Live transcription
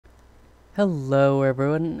Hello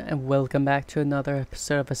everyone and welcome back to another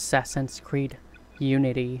episode of Assassin's Creed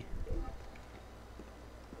Unity.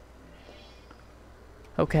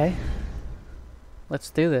 Okay, let's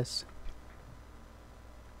do this.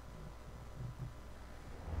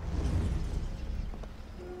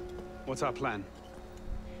 What's our plan?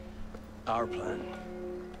 Our plan.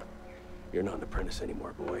 You're not an apprentice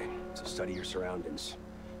anymore, boy. So study your surroundings.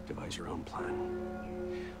 Devise your own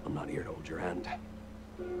plan. I'm not here to hold your hand.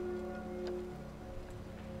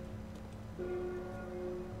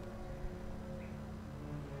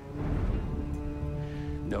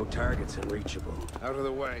 No targets unreachable. Out of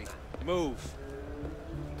the way. Move.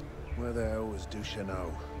 Where the hell was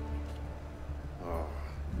Duchesneau? Oh.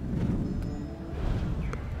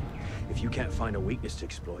 If you can't find a weakness to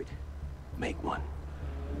exploit, make one.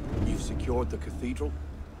 You've secured the cathedral?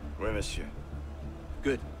 Oui, monsieur.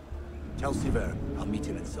 Good. Tell Sivert I'll meet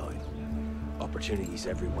him inside. Opportunities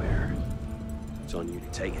everywhere. It's on you to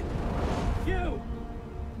take it. You!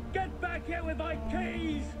 Get back here with my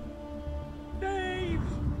keys!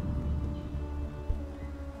 Thieves!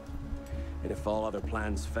 And if all other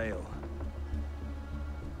plans fail,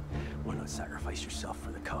 why not sacrifice yourself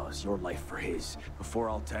for the cause? Your life for his. Before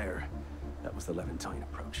Altair, that was the Levantine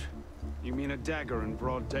approach. You mean a dagger in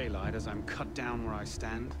broad daylight as I'm cut down where I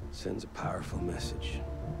stand? Sends a powerful message.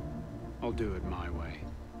 I'll do it my way.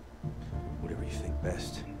 Whatever you think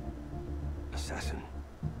best. Assassin.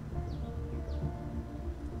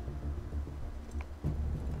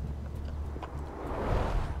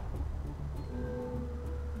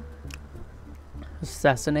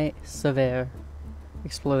 Assassinate Sever.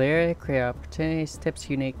 Explore the area, create opportunities,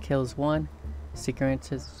 tips unique, kills 1, secret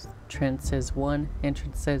entrances 1,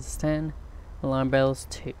 entrances 10, alarm bells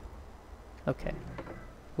 2. Okay,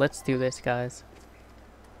 let's do this, guys.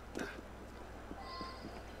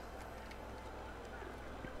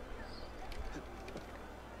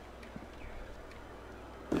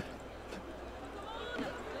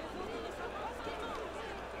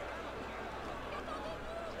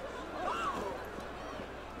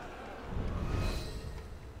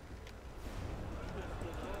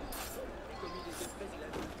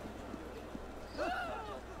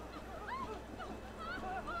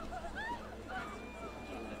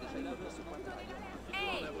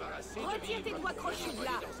 Retire tes doigts crochus de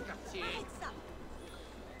là. Arrête ça.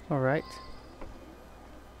 All right.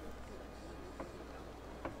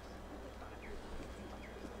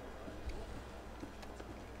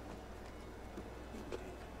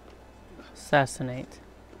 Assassinate.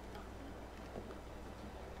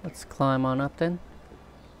 Let's climb on up then.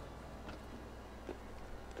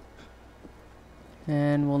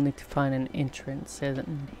 And we'll need to find an entrance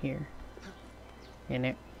in here.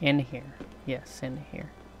 In here. Yes, in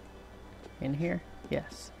here. In here?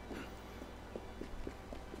 Yes.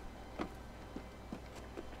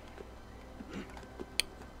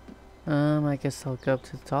 I guess I'll go up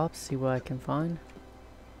to the top, see what I can find.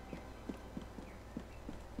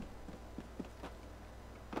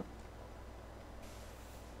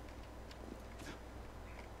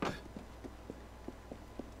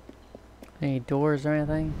 Any doors or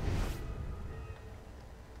anything?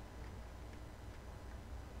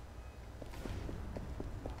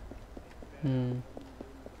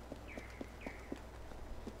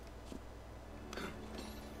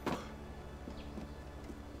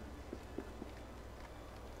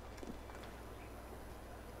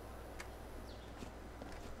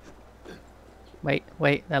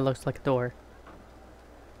 Wait, that looks like a door.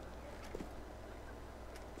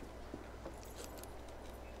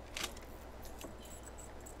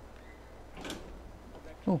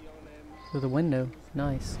 Oh, through the window.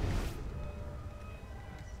 Nice.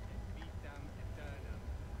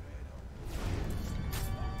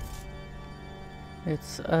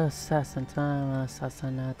 It's assassin time,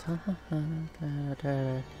 assassin time.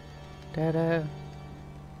 Da-da.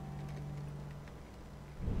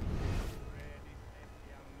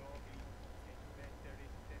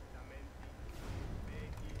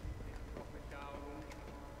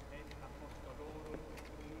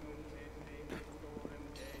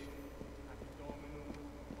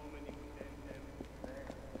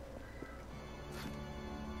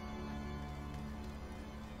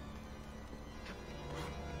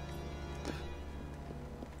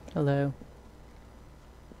 Hello.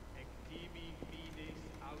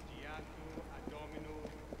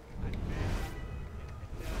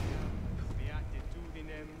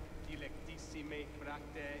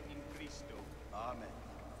 Amen.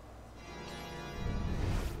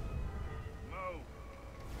 Move.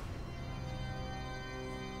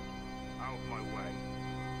 Out of my way.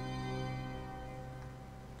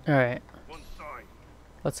 Alright. One side.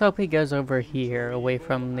 Let's hope he goes over here, away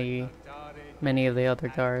from the many of the other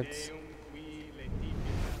guards.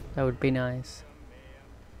 That would be nice.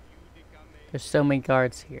 There's so many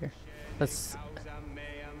guards here. Let's...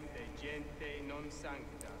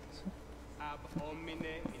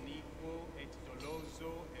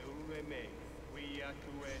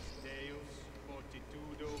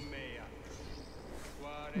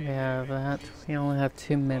 We have that. We only have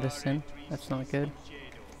 2 medicine. That's not good.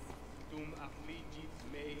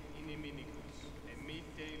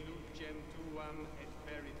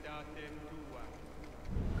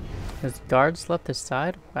 There's guards left this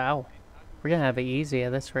side? Wow. We're gonna have it easy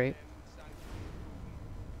at this rate.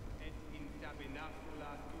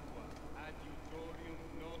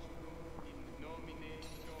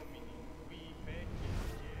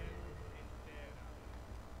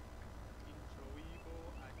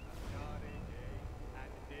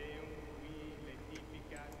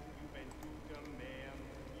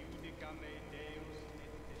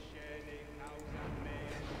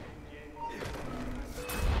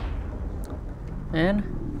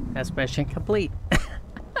 And that's mission complete.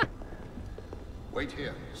 Wait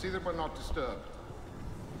here. See that we're not disturbed.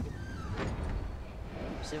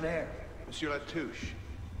 Sever, Monsieur Latouche,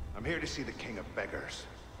 I'm here to see the King of Beggars.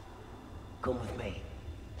 come with me.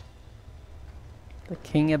 The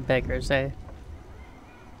King of Beggars, eh?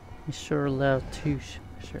 Monsieur Latouche.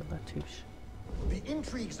 Monsieur Latouche. The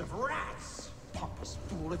intrigues of rats! Pompous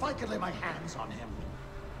fool, if I could lay my hands on him.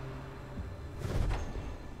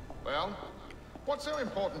 Well, what's so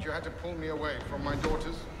important you had to pull me away from my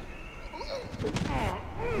daughters?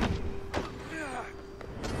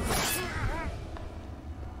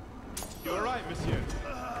 You all right, monsieur?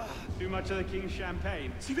 Too much of the king's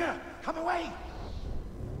champagne? Sever, come away!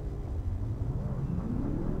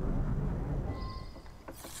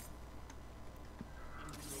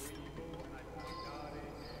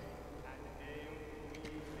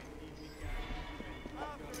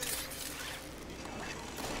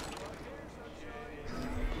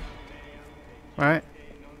 Alright.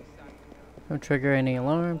 Don't trigger any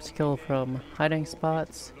alarms. Kill from hiding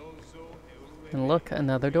spots. And look,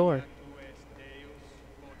 another door.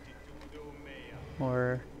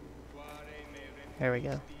 Or... There we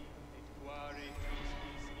go.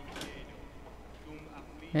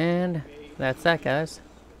 And that's that, guys.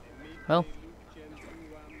 Well.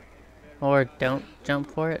 Or don't jump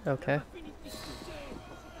for it. Okay.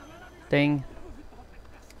 Ding.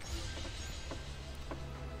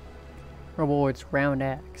 Rewards round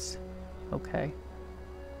axe. Okay.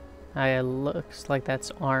 Looks like that's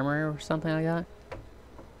armor or something like that.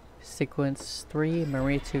 Sequence 3,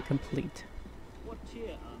 Marie 2 complete.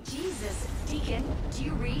 Jesus, Deacon, do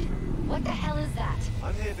you read? What the hell is that?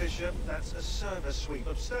 I'm here, Bishop. That's a server sweep.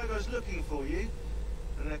 Abstergo's looking for you.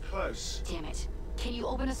 And they're close. Damn it. Can you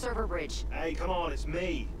open a server bridge? Hey, come on, it's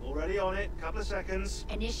me. Already on it. Couple of seconds.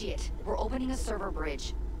 Initiate. We're opening a server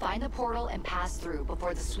bridge. Find the portal and pass through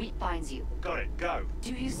before the sweep finds you. Got it. Go.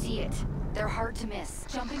 Do you see it? They're hard to miss.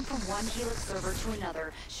 Jumping from one Helix server to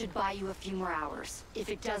another should buy you a few more hours. If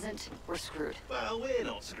it doesn't, we're screwed. Well, we're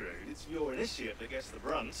not screwed. It's your initiate that gets the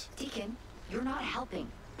brunt. Deacon, you're not helping.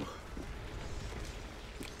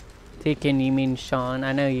 Deacon, you mean Sean?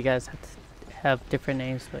 I know you guys have different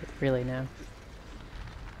names, but really no.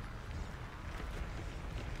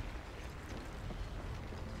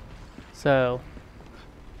 So...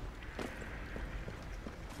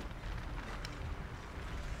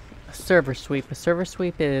 server sweep. A server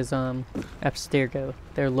sweep is Abstergo.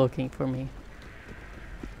 They're looking for me.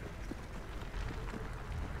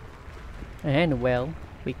 And well,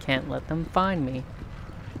 we can't let them find me.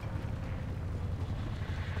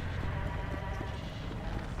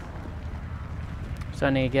 So I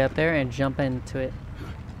need to get up there and jump into it.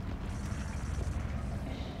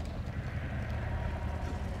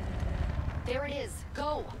 There it is.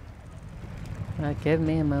 Go. Give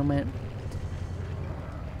me a moment.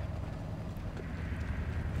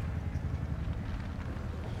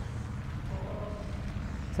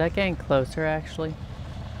 Is that getting closer, actually?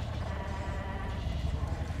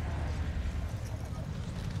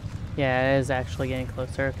 Yeah, it is actually getting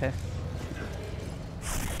closer, okay.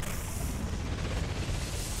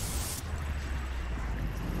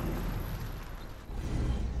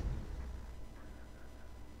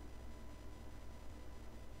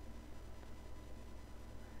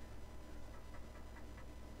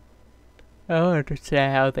 I don't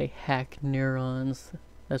understand how they hack neurons.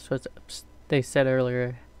 That's what they said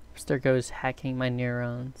earlier. Abstergo is hacking my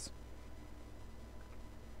neurons.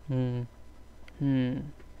 The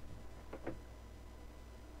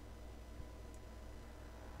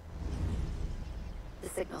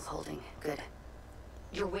signal's holding. Good.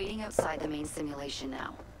 You're waiting outside the main simulation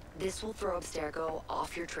now. This will throw Abstergo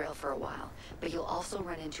off your trail for a while, but you'll also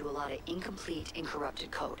run into a lot of incomplete and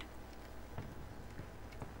corrupted code.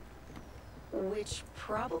 Which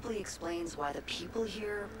probably explains why the people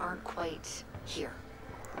here aren't quite here.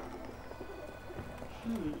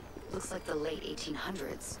 Looks like the late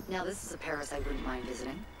 1800s. Now this is a Paris I wouldn't mind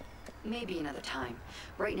visiting. Maybe another time.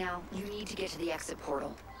 Right now, you need to get to the exit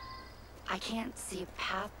portal. I can't see a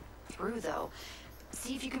path through, though.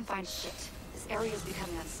 See if you can find shit. This area is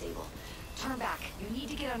becoming unstable. Turn back. You need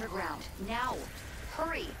to get underground. Now!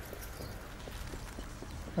 Hurry!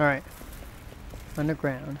 Alright.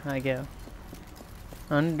 Underground, I go.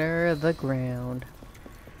 Under the ground.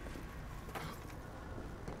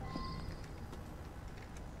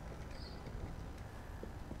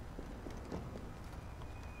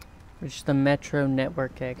 Reach the Metro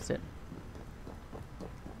network exit.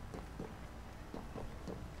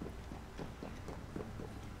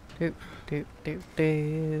 Doop, doop, doop,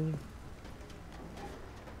 doop.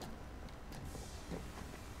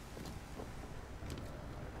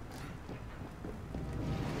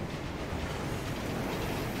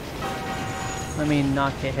 Let me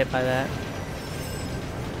not get hit by that.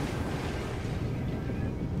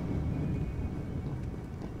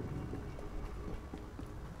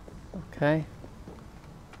 Okay.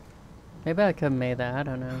 Maybe I could have made that, I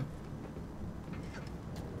don't know.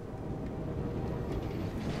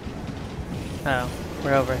 Oh,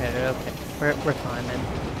 we're overhead, okay. We're climbing.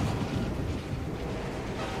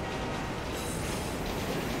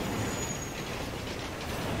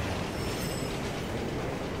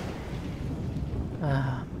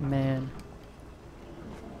 Ah, man.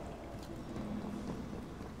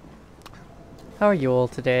 How are you all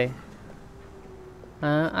today?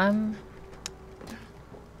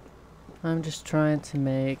 I'm just trying to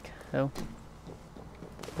make, hold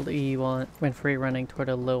E when free running toward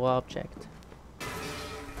a low object.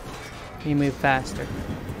 You move faster.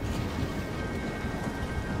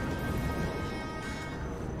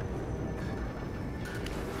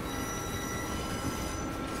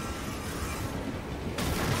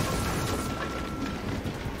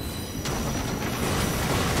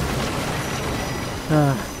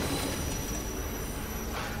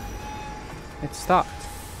 It stopped.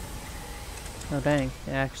 Oh dang,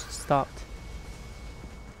 it actually stopped.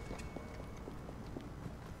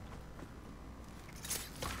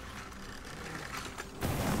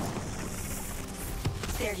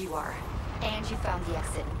 There you are. And you found the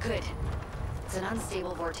exit. Good. It's an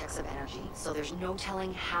unstable vortex of energy, so there's no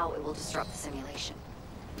telling how it will disrupt the simulation.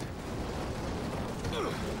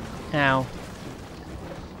 Ow.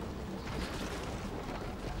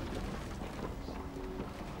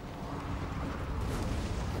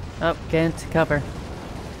 Oh, get into cover.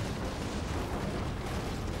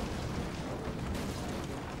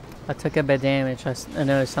 I took a bit of damage, I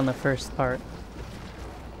noticed on the first part.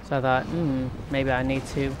 So I thought, maybe I need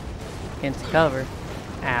to get into cover.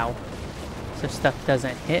 Ow. So stuff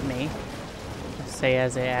doesn't hit me. Let's say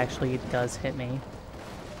as it actually does hit me.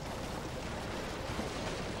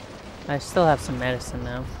 I still have some medicine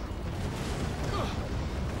though.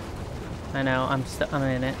 I know, I'm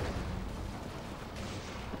in it.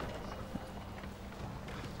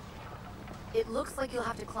 It looks like you'll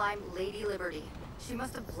have to climb Lady Liberty. She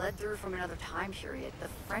must have bled through from another time period. The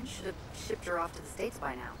French should have shipped her off to the States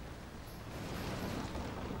by now.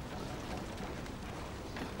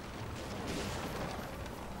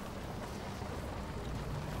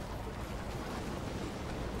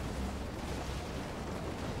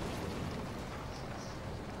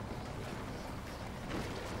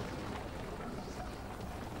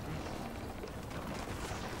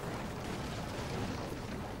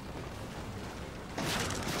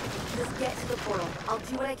 Just get to the portal. I'll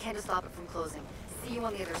do what I can to stop it from closing. See you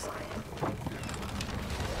on the other side.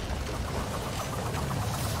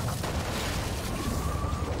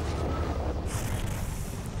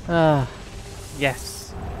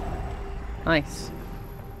 Yes. Nice.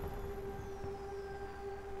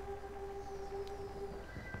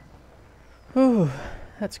 Whew,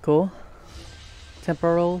 that's cool.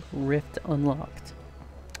 Temporal rift unlocked.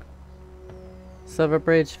 Silver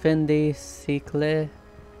Bridge, Fendi, Cycle.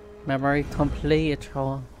 Memory complete.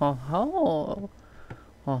 Oh, ho, ho.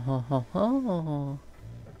 Oh, ho, ho, ho.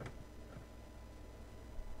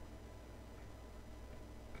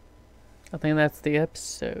 I think that's the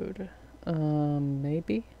episode.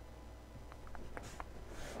 Maybe?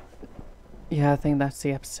 Yeah, I think that's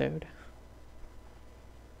the episode.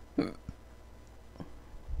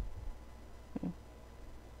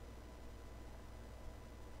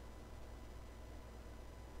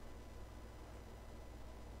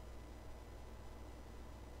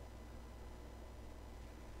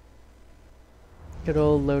 Good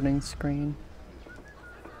old loading screen.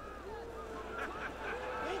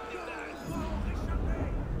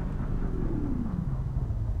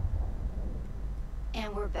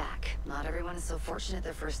 And we're back. Not everyone is so fortunate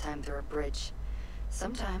their first time through a bridge.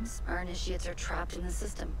 Sometimes our initiates are trapped in the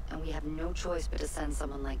system, and we have no choice but to send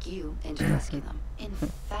someone like you in to rescue them. In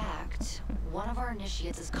fact, one of our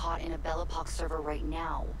initiates is caught in a Bellapox server right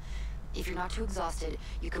now. If you're not too exhausted,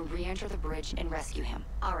 you can re-enter the bridge and rescue him.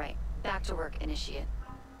 Alright, back to work, initiate.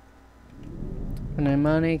 Earn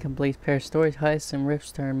money, complete pair stories, heists, and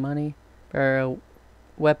rifts to earn money.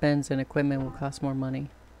 Weapons and equipment will cost more money.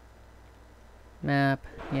 Map,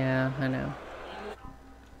 yeah, I know.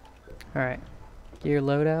 Alright. Gear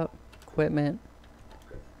loadout, equipment,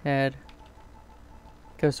 head.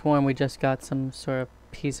 Could sworn we just got some sort of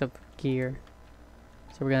piece of gear.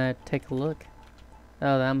 So we're gonna take a look.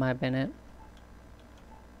 Oh, that might have been it.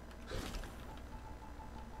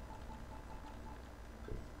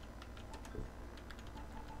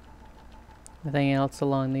 Anything else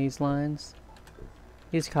along these lines?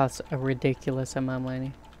 These cost a ridiculous amount of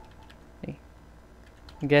money.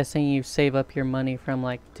 I'm guessing you save up your money from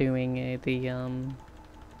like doing the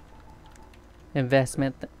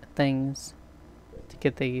investment things to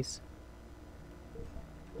get these.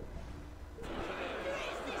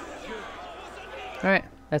 Alright,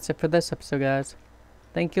 that's it for this episode, guys.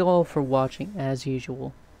 Thank you all for watching as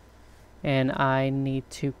usual. And I need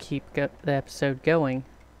to keep the episode going.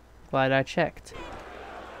 Glad I checked.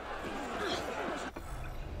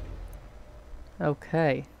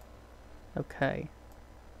 Okay. Okay.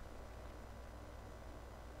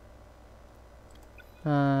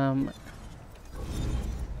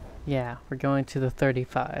 Yeah, we're going to the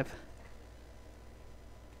 35.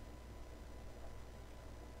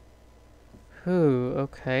 Ooh,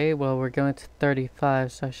 okay, well we're going to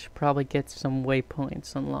 35, so I should probably get some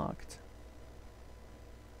waypoints unlocked.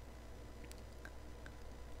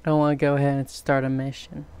 I don't want to go ahead and start a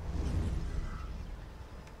mission.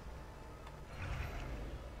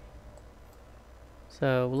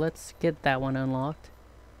 So let's get that one unlocked.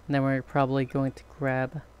 And then we're probably going to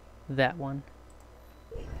grab that one.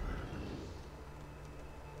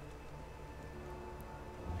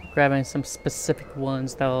 Grabbing some specific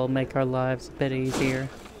ones that will make our lives a bit easier.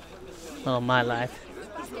 Well, my life.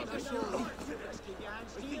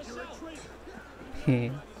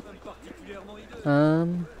 Here,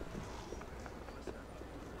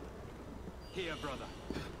 brother.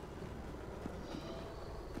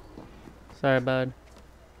 Sorry, bud.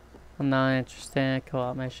 I'm not interested in a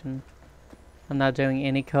co-op mission. I'm not doing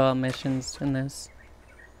any co-op missions in this.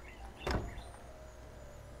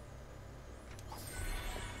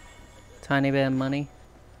 Tiny bit of money.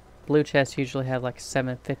 Blue chests usually have like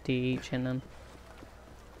 $7.50 each in them.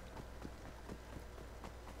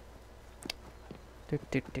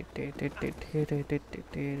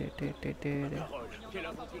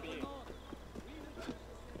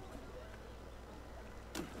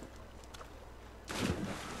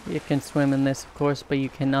 You can swim in this, of course, but you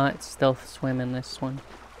cannot stealth swim in this one.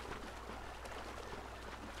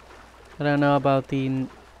 I don't know about the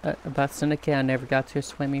about Syndicate. I never got to a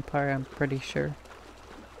swimmy part, I'm pretty sure.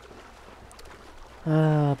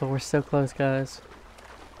 But we're so close, guys.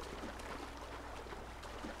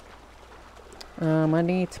 I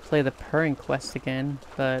need to play the Purring quest again,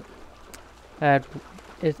 but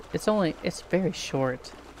it's very short,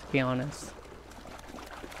 to be honest.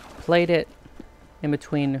 Played it in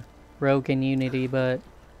between Rogue and Unity, but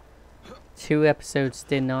 2 episodes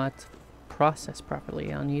did not process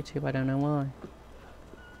properly on YouTube. I don't know why.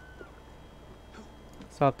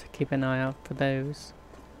 So I'll have to keep an eye out for those.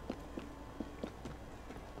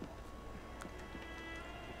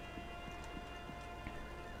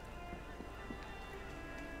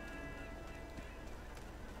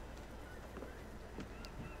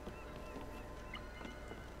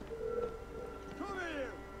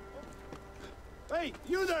 Hey,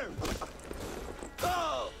 you there!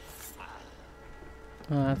 Oh!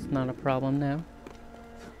 That's not a problem now.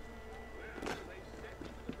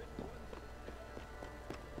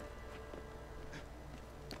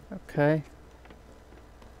 Okay.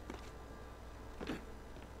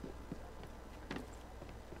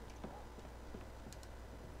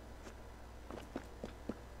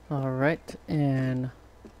 Alright, and...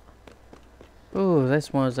 Ooh,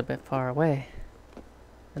 this one was a bit far away.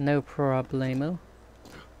 No problemo.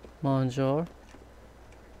 Bonjour.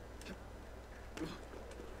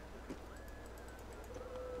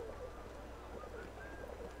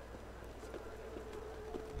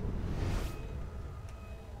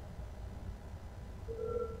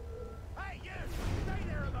 Hey, you! Stay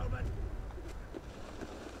there a moment!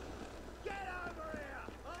 Get over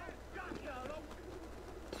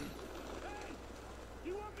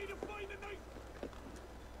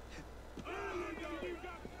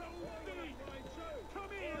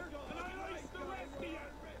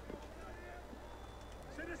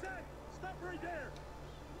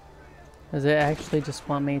Does it actually just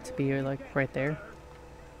want me to be like right there?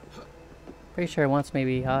 Pretty sure it wants me to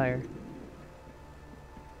be higher.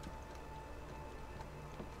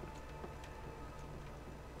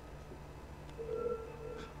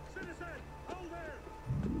 Citizen, hold there!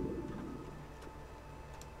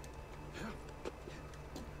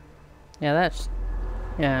 Yeah, that's...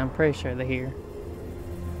 Yeah, I'm pretty sure they're here.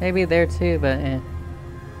 Maybe there too, but eh.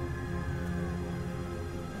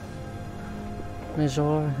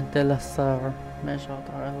 Major de la Serre. Major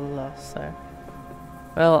de la Serre.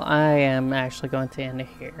 Well, I am actually going to end it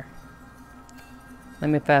here. Let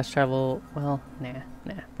me fast travel. Well, nah.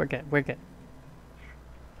 We're good.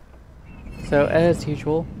 So, as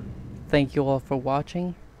usual, thank you all for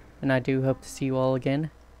watching, and I do hope to see you all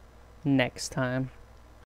again next time.